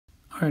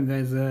Alright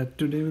guys,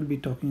 today we'll be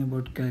talking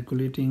about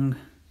calculating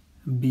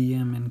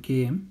BM and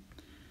KM.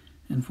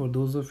 And for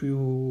those of you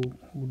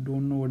who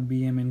don't know what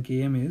BM and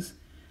KM is,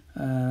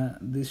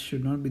 this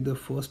should not be the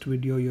first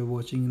video you're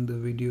watching in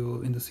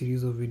the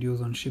series of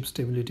videos on ship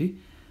stability.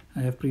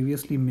 I have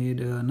previously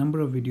made a number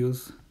of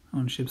videos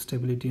on ship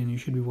stability and you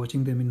should be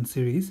watching them in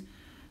series.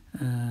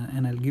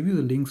 And I'll give you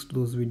the links to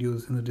those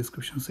videos in the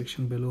description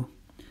section below.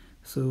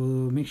 So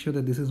make sure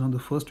that this is not the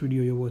first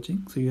video you're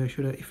watching. So you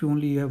should, if you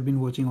only have been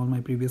watching all my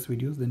previous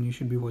videos, then you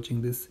should be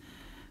watching this.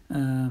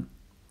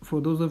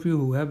 For those of you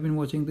who have been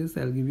watching this,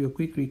 I'll give you a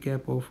quick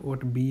recap of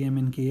what BM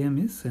and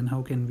KM is and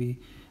how can we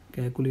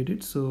calculate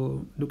it.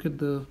 So look at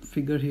the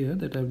figure here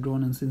that I've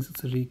drawn, and since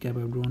it's a recap,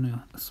 I've drawn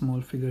a small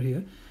figure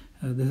here.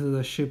 This is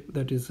a ship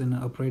that is in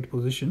an upright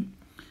position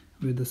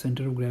where the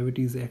center of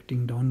gravity is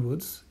acting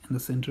downwards and the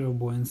center of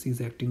buoyancy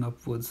is acting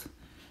upwards.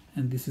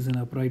 And this is an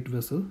upright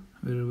vessel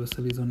where a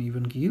vessel is on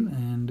even keel,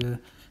 and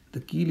the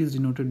keel is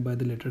denoted by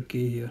the letter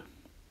K here.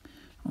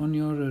 On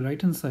your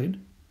right hand side,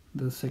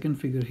 the second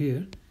figure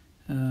here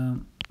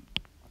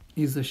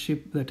is a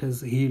ship that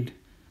has heeled.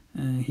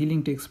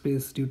 Heeling takes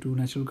place due to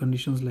natural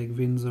conditions like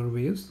winds or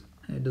waves.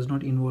 It does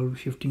not involve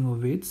shifting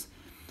of weights.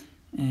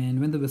 And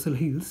when the vessel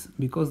heels,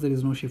 because there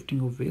is no shifting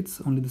of weights,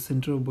 only the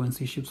center of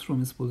buoyancy shifts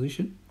from its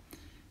position,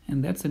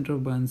 and that center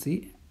of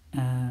buoyancy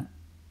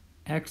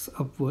acts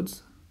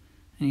upwards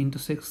and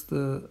intersects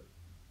the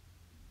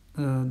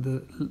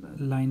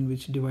line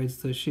which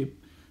divides the ship,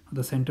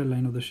 the center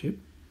line of the ship.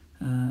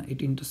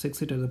 It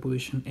intersects it at the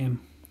position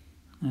M,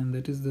 and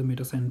that is the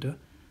metacenter.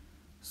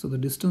 So the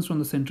distance from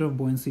the center of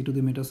buoyancy to the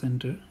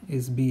metacenter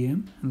is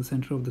BM,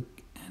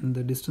 and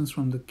the distance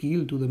from the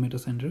keel to the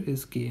metacenter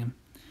is KM.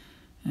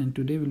 And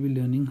today we'll be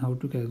learning how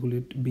to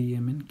calculate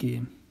BM and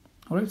KM.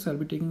 Alright, so I'll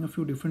be taking a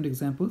few different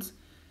examples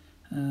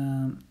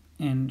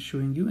and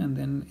showing you, and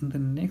then in the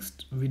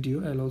next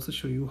video I'll also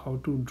show you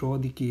how to draw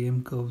the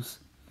KM curves.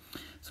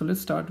 So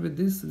let's start with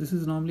this. This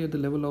is normally at the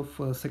level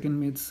of second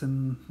mates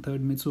and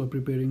third mates who are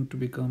preparing to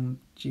become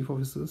chief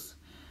officers.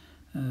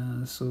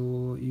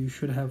 So you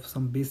should have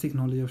some basic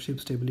knowledge of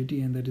ship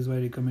stability, and that is why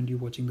I recommend you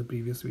watching the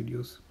previous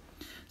videos.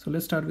 So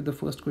let's start with the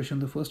first question.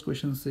 The first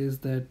question says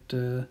that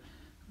there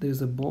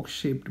is a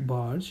box-shaped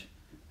barge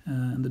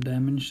and the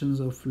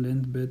dimensions of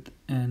length, breadth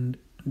and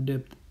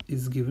depth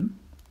is given.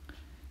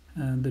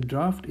 The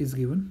draft is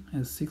given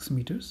as 6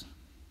 meters,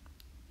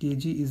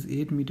 kg is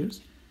 8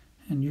 meters,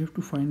 and you have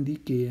to find the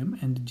km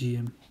and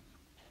gm.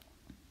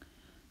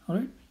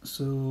 Alright,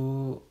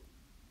 so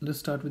let's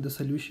start with the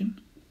solution.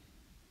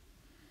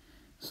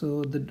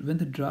 So when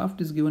the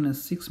draft is given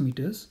as 6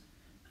 meters,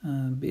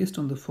 based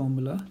on the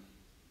formula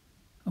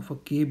of a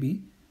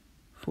kb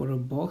for a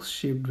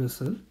box-shaped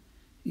vessel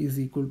is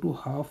equal to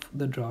half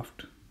the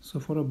draft.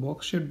 So for a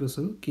box-shaped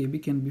vessel,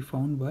 kb can be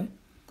found by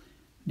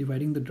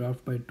dividing the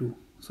draft by 2.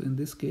 So in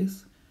this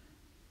case,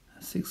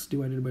 6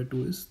 divided by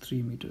 2 is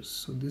 3 meters.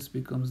 So this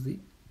becomes the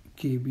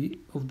kb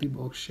of the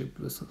box-shaped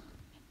vessel.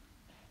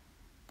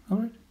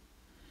 Alright,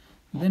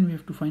 then we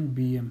have to find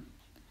bm.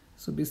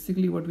 So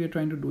basically what we are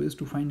trying to do is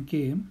to find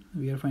km.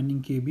 We are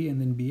finding kb and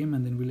then bm,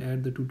 and then we'll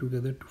add the two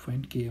together to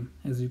find km,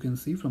 as you can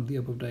see from the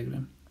above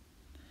diagram.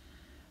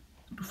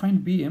 To find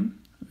bm,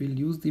 we'll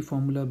use the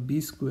formula b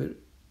square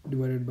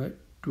divided by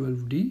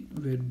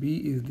 12d, where b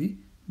is the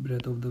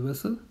breadth of the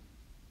vessel.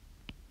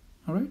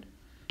 Alright,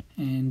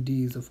 and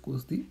d is of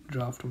course the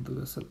draft of the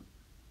vessel.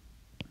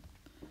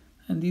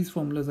 And these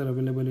formulas are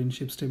available in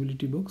ship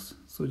stability books.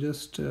 So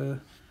just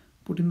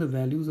put in the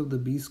values of the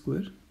b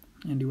square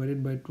and divide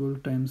it by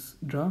 12 times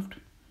draft.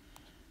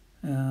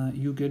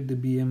 You get the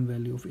bm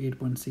value of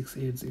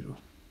 8.680.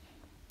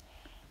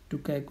 To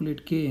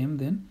calculate km,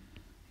 then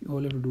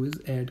all you have to do is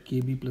add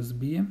kb plus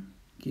bm,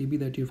 kb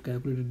that you have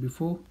calculated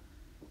before,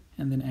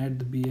 and then add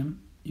the bm.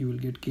 You will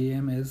get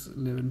km as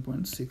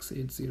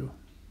 11.680.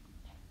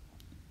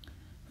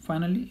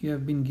 Finally, you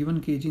have been given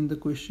kg in the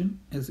question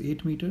as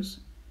 8 meters.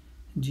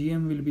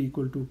 Gm will be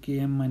equal to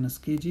km minus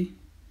kg.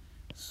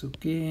 So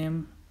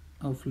km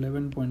of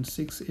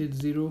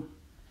 11.680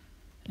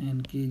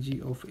 and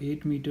kg of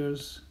 8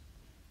 meters.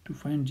 To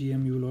find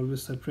gm, you will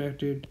always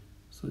subtract it.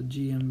 So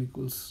gm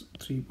equals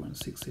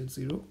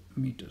 3.680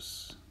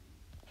 meters.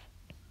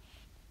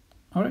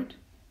 Alright,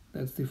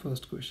 that's the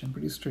first question.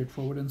 Pretty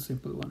straightforward and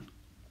simple one.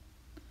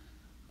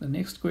 The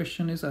next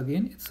question is,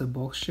 again, it's a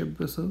box-shaped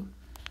vessel.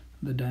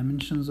 The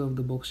dimensions of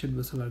the box-shaped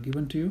vessel are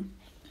given to you.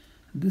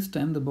 This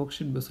time the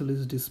box-shaped vessel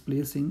is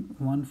displacing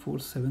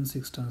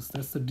 1476 tons.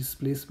 That's the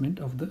displacement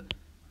of the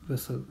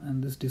vessel,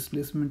 and this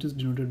displacement is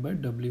denoted by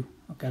W,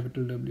 a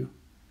capital W.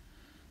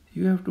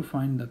 You have to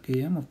find the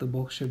km of the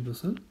box-shaped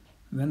vessel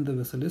when the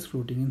vessel is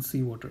floating in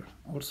seawater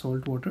or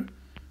salt water,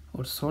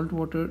 or salt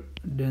water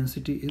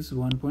density is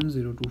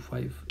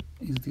 1.025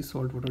 is the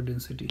salt water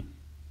density.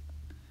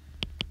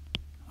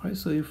 Alright,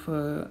 so if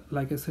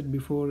like I said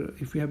before,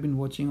 if you have been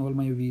watching all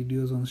my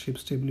videos on ship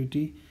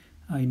stability,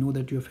 I know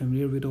that you are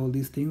familiar with all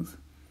these things.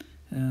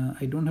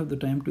 I don't have the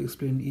time to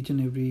explain each and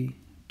every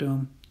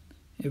term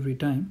every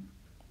time,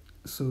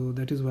 so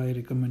that is why I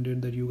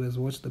recommended that you guys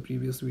watch the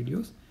previous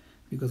videos.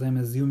 because I'm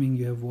assuming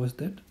you have watched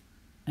that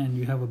and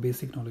you have a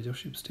basic knowledge of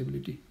ship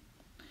stability.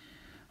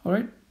 All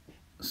right,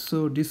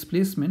 so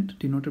displacement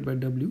denoted by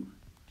W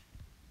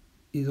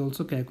is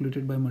also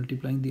calculated by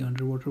multiplying the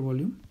underwater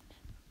volume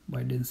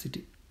by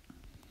density.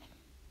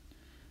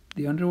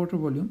 The underwater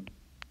volume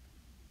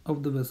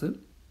of the vessel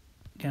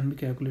can be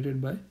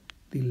calculated by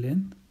the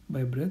length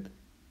by breadth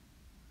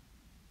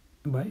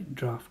by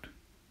draft.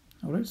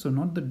 All right, so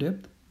not the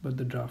depth but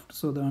the draft.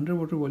 So the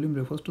underwater volume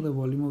refers to the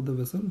volume of the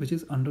vessel which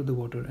is under the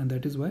water, and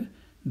that is why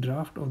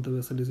draft of the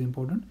vessel is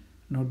important,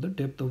 not the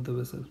depth of the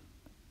vessel.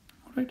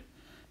 All right,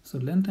 so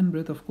length and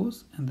breadth, of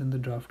course, and then the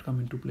draft come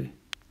into play,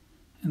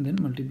 and then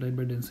multiplied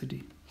by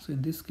density. So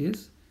in this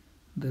case,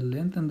 the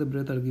length and the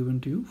breadth are given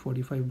to you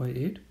 45 by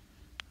 8.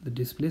 The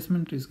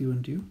displacement is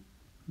given to you,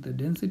 the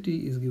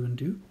density is given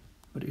to you,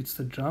 but it's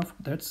the draft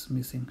that's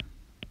missing.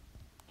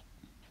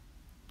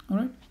 All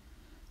right,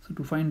 so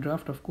to find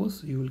draft, of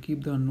course, you will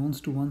keep the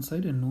unknowns to one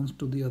side and knowns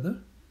to the other.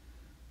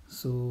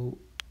 So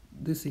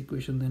this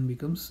equation then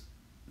becomes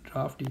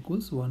draft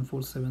equals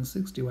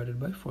 1476 divided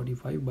by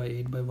 45 by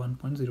 8 by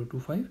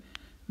 1.025,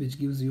 which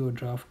gives you a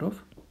draft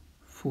of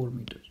 4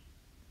 meters.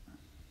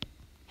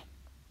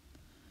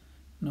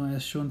 Now,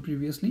 as shown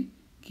previously,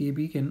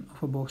 kb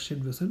of a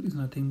box-shaped vessel is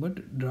nothing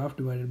but draft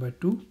divided by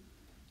 2.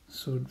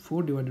 So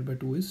 4 divided by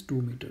 2 is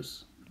 2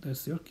 meters.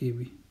 That's your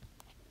kb.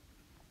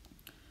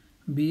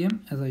 Bm,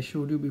 as I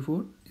showed you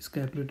before, is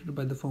calculated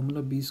by the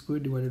formula b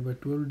squared divided by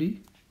 12d.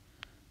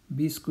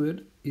 B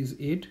squared is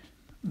 8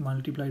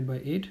 multiplied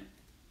by 8,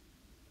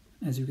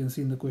 as you can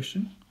see in the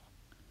question,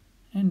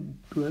 and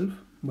 12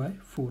 by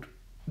 4.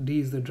 D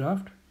is the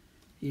draft,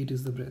 8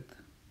 is the breadth.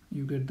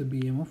 You get the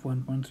Bm of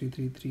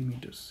 1.333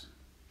 meters.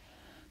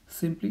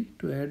 Simply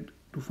to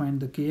find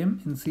the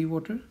Km in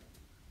seawater,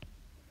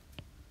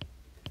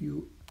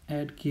 you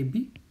add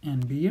Kb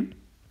and Bm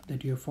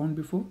that you have found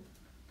before.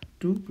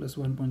 2 plus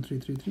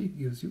 1.333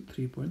 gives you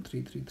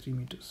 3.333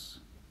 meters.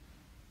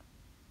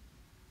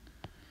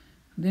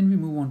 Then we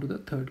move on to the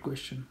third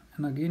question,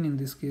 and again in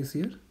this case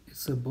here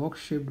it's a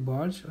box-shaped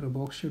barge or a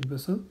box-shaped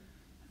vessel.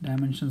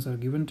 Dimensions are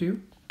given to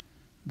you.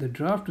 The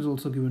draft is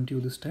also given to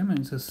you this time, and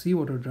it's a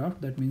seawater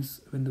draft. That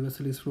means when the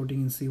vessel is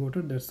floating in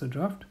seawater, that's the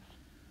draft.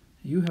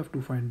 You have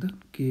to find the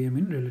Km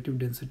in relative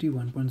density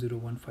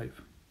 1.015.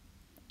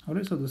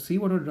 Alright, so the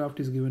seawater draft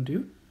is given to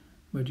you,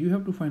 but you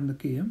have to find the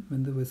Km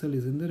when the vessel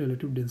is in the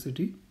relative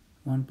density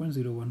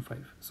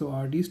 1.015. So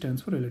RD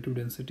stands for relative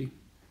density.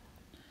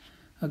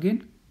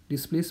 Again,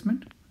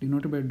 displacement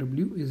denoted by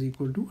W is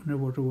equal to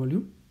underwater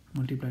volume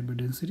multiplied by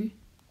density.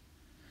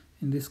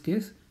 In this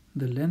case,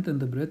 the length and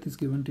the breadth is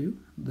given to you,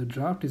 the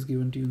draft is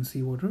given to you in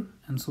seawater,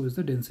 and so is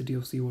the density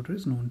of seawater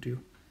is known to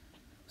you.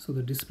 So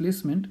the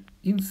displacement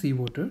in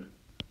seawater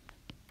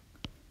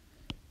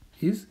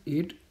is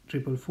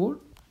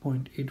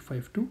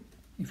 8,444.852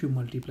 if you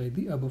multiply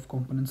the above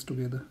components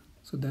together.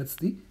 So that's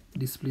the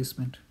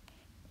displacement.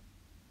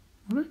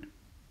 Alright.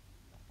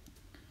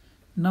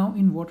 Now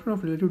in water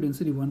of relative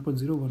density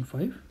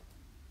 1.015,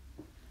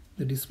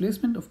 the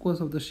displacement, of course,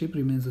 of the ship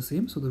remains the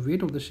same. So the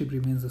weight of the ship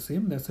remains the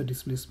same. That's a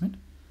displacement.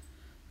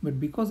 But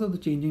because of the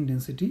changing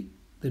density,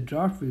 the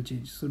draft will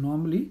change. So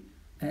normally,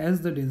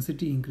 as the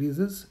density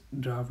increases,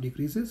 draft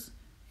decreases.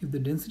 If the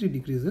density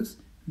decreases,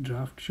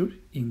 draft should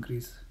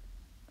increase.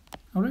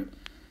 Alright.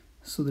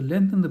 So the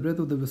length and the breadth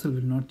of the vessel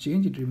will not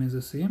change. It remains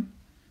the same.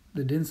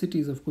 The density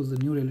is, of course, the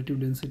new relative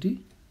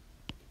density.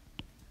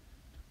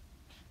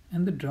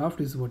 And the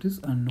draft is what is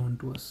unknown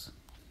to us.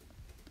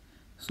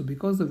 So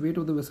because the weight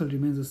of the vessel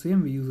remains the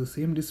same, we use the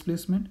same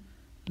displacement.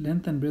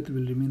 Length and breadth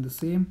will remain the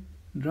same.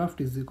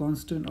 Draft is the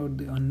constant, or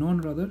the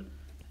unknown rather,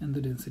 and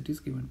the density is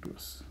given to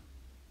us.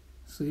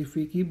 So if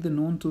we keep the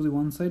known to the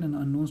one side and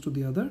unknowns to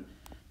the other,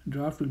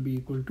 draft will be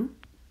equal to,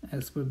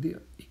 as per the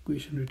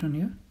equation written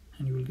here,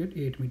 and you will get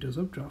 8 meters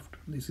of draft.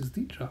 This is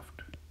the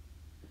draft.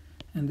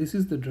 And this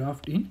is the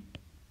draft in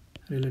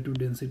relative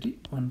density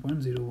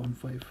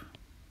 1.015.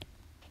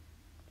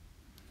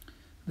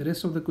 The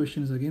rest of the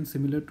question is again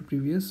similar to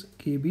previous.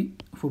 Kb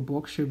of a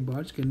box-shaped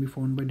barge can be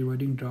found by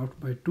dividing draft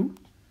by 2.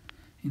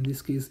 In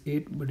this case,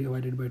 8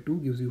 divided by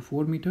 2 gives you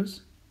 4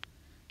 meters.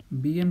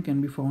 Bm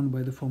can be found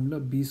by the formula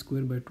b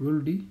squared by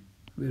 12d,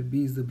 where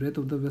b is the breadth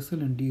of the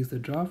vessel and d is the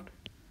draft.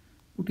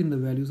 Put in the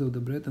values of the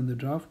breadth and the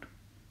draft,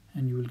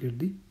 and you will get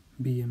the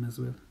Bm as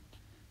well.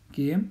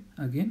 Km,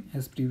 again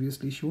as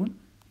previously shown,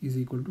 is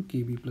equal to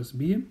Kb plus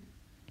Bm.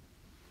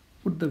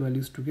 Put the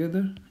values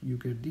together, you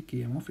get the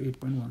Km of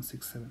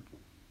 8.167.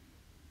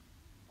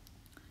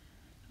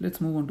 Let's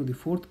move on to the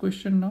fourth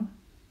question now.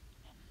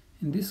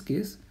 In this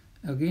case,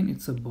 again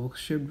it's a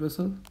box-shaped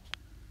vessel.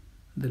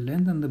 The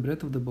length and the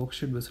breadth of the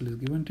box-shaped vessel is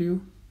given to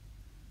you,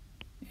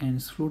 and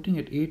it's floating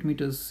at 8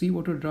 meters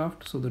seawater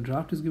draft, so the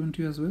draft is given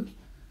to you as well.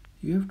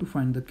 You have to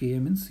find the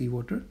Km in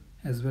seawater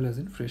as well as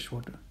in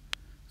freshwater.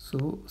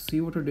 So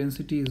seawater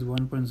density is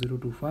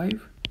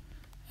 1.025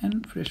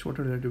 and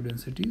freshwater relative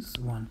density is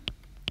 1.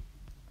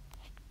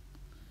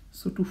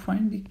 So to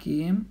find the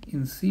Km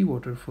in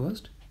seawater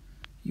first,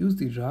 use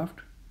the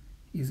draft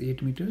is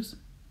 8 meters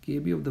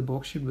kb of the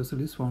box shaped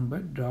vessel is found by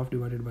draft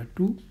divided by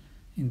 2.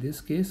 In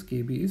this case,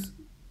 kb is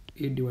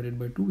 8 divided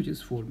by 2, which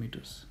is 4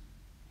 meters.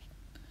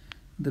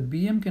 The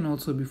bm can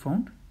also be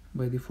found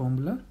by the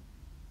formula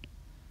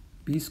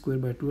b square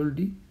by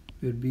 12d,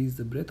 where b is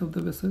the breadth of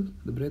the vessel.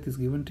 The breadth is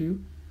given to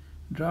you,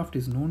 draft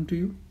is known to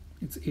you,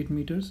 it's 8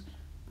 meters.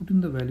 Put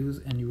in the values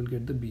and you will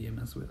get the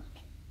bm as well.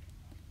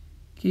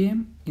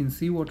 Km in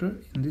seawater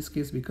in this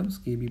case becomes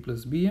kb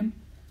plus bm.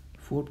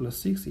 4 plus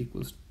 6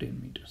 equals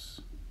 10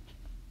 meters.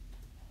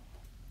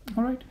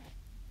 Alright.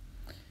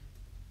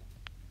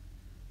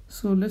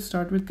 So let's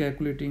start with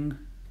calculating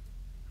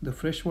the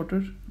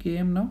freshwater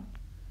km now.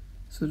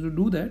 So to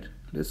do that,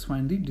 let's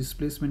find the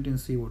displacement in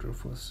seawater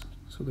first.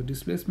 So the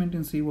displacement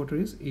in seawater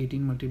is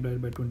 18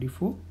 multiplied by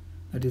 24,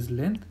 that is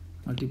length,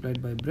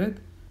 multiplied by breadth,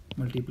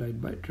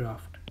 multiplied by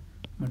draft,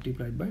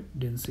 multiplied by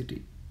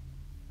density,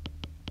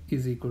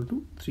 is equal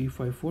to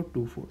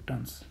 35424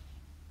 tons.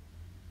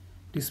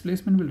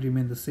 Displacement will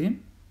remain the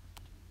same.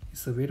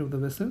 It's the weight of the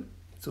vessel.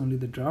 It's only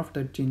the draft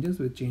that changes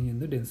with change in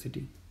the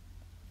density.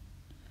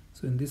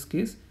 So in this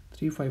case,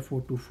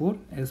 35424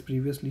 as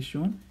previously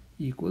shown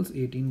equals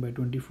 18 by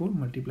 24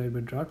 multiplied by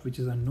draft, which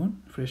is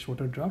unknown,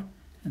 freshwater draft,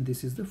 and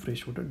this is the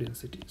freshwater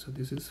density. So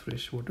this is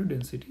freshwater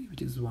density,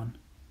 which is 1.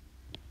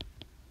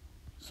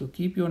 So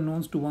keep your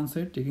knowns to one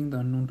side, taking the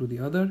unknown to the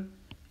other.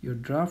 Your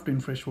draft in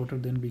freshwater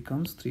then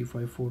becomes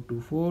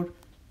 35424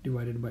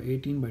 divided by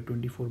 18 by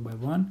 24 by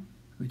 1,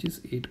 which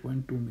is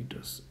 8.2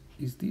 meters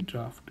is the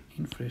draft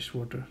in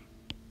freshwater.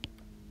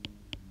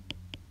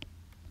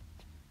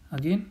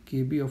 Again,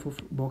 kb of a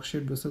box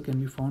shaped vessel can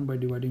be found by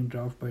dividing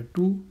draft by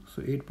 2.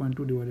 So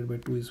 8.2 divided by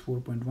 2 is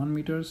 4.1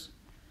 meters.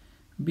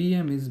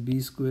 bm is b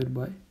squared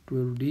by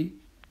 12d.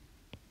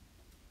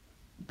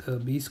 The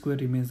b square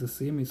remains the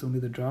same, it's only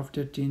the draft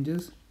that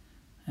changes,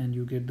 and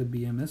you get the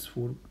bm as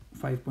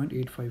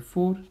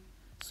 5.854.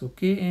 So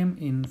km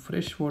in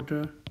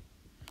freshwater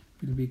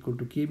will be equal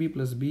to kb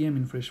plus bm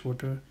in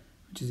freshwater,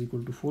 which is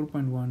equal to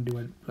 4.1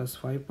 divided plus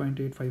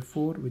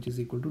 5.854, which is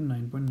equal to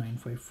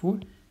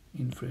 9.954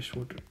 in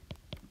freshwater.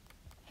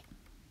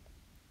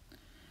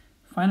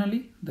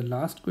 Finally, the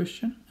last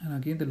question, and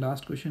again the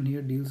last question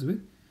here deals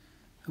with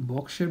a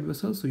box shaped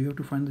vessel. So you have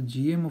to find the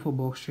gm of a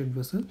box shaped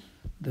vessel.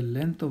 The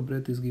length of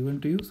breadth is given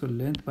to you, so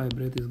length by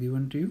breadth is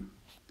given to you.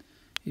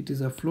 It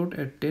is afloat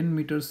at 10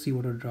 meters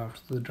seawater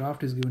draft. So the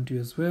draft is given to you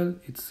as well.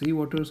 It's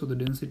seawater, so the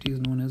density is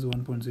known as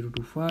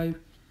 1.025.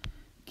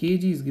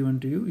 Kg is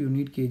given to you. You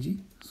need kg,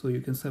 so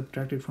you can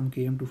subtract it from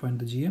km to find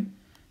the gm.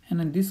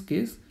 And in this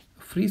case,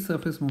 free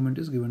surface moment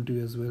is given to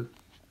you as well.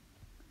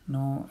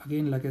 Now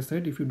again, like I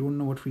said, if you don't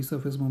know what free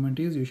surface moment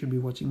is, you should be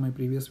watching my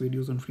previous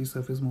videos on free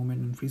surface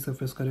moment and free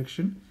surface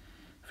correction.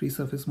 Free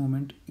surface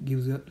moment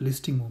gives you a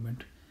listing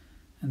moment,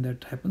 and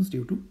that happens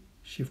due to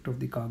shift of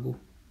the cargo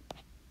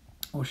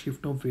or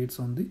shift of weights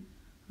on the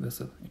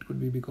vessel. It could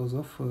be because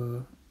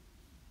of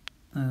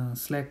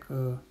slack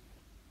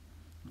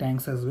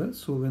tanks as well.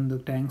 So when the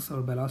tanks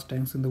or ballast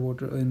tanks in the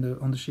water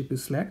on the ship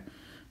is slack,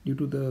 due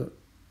to the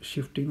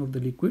shifting of the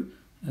liquid,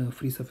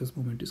 free surface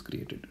moment is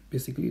created.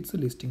 Basically, it's a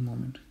listing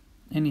moment.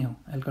 Anyhow,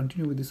 I'll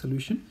continue with the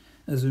solution,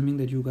 assuming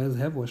that you guys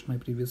have watched my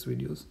previous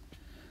videos.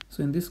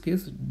 So in this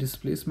case,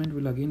 displacement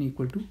will again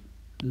equal to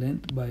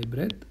length by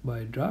breadth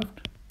by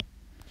draft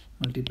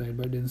multiplied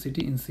by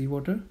density in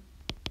seawater,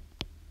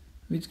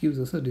 which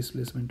gives us a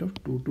displacement of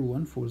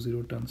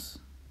 22140 tons.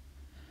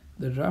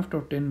 The draft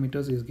of 10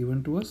 meters is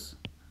given to us.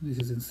 This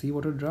is in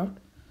seawater draft.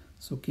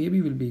 So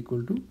kb will be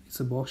equal to, it's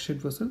a box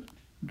shaped vessel,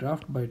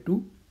 draft by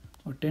 2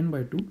 or 10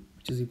 by 2,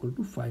 which is equal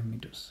to 5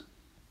 meters.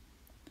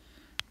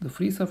 The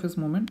free surface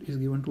moment is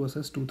given to us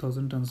as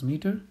 2000 tons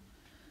meter.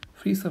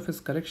 Free surface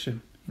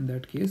correction in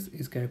that case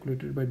is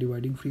calculated by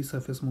dividing free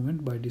surface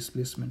moment by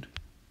displacement.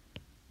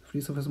 Free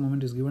surface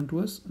moment is given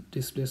to us,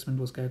 displacement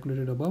was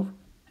calculated above,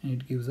 and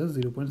it gives us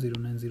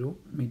 0.090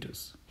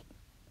 meters.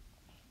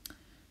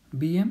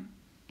 bm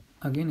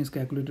again is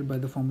calculated by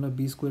the formula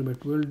b square by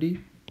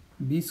 12d.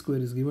 B square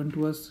is given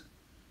to us,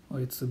 or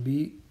it's a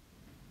b,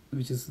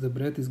 which is the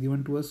breadth is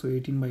given to us, so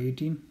 18 by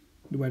 18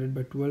 divided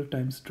by 12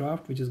 times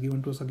draft, which is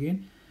given to us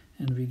again,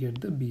 and we get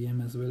the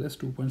bm as well as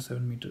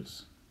 2.7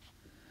 meters.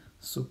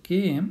 So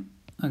km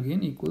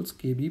again equals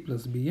kb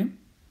plus bm.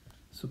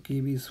 So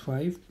kb is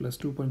 5 plus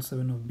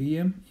 2.7 of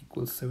bm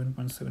equals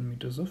 7.7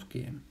 meters of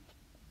km.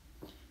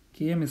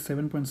 Km is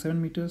 7.7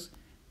 meters.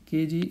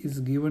 Kg is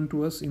given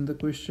to us in the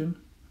question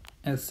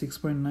as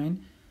 6.9.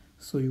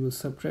 So you will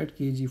subtract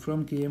kg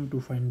from km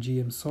to find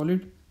gm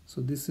solid. So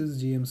this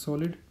is gm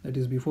solid, that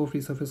is before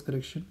free surface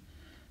correction.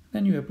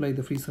 Then you apply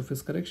the free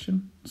surface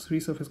correction. Free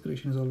surface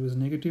correction is always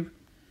negative.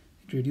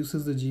 It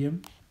reduces the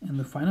gm, and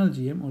the final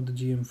gm or the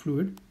gm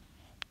fluid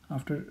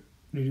after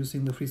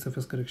reducing the free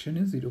surface correction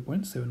is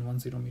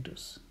 0.710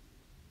 meters.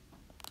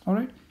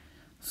 Alright,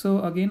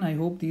 so again, I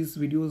hope these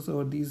videos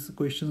or these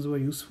questions were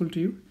useful to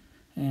you.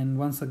 And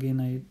once again,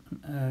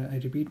 I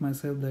repeat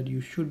myself that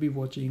you should be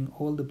watching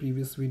all the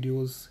previous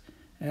videos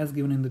as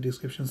given in the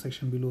description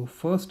section below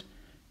first,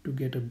 to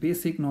get a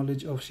basic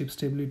knowledge of ship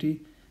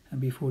stability,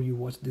 before you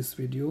watch this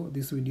video.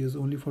 This video is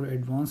only for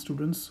advanced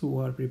students who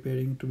are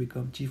preparing to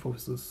become chief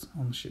officers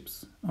on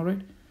ships. All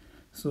right,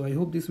 so I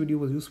hope this video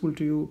was useful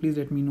to you. Please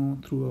let me know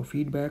through a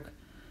feedback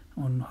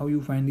on how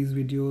you find these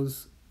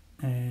videos,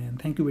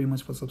 and thank you very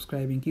much for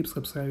subscribing. Keep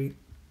subscribing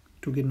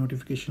to get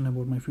notification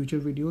about my future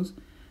videos,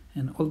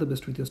 and all the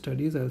best with your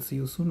studies. I'll see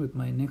you soon with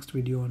my next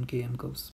video on KM curves.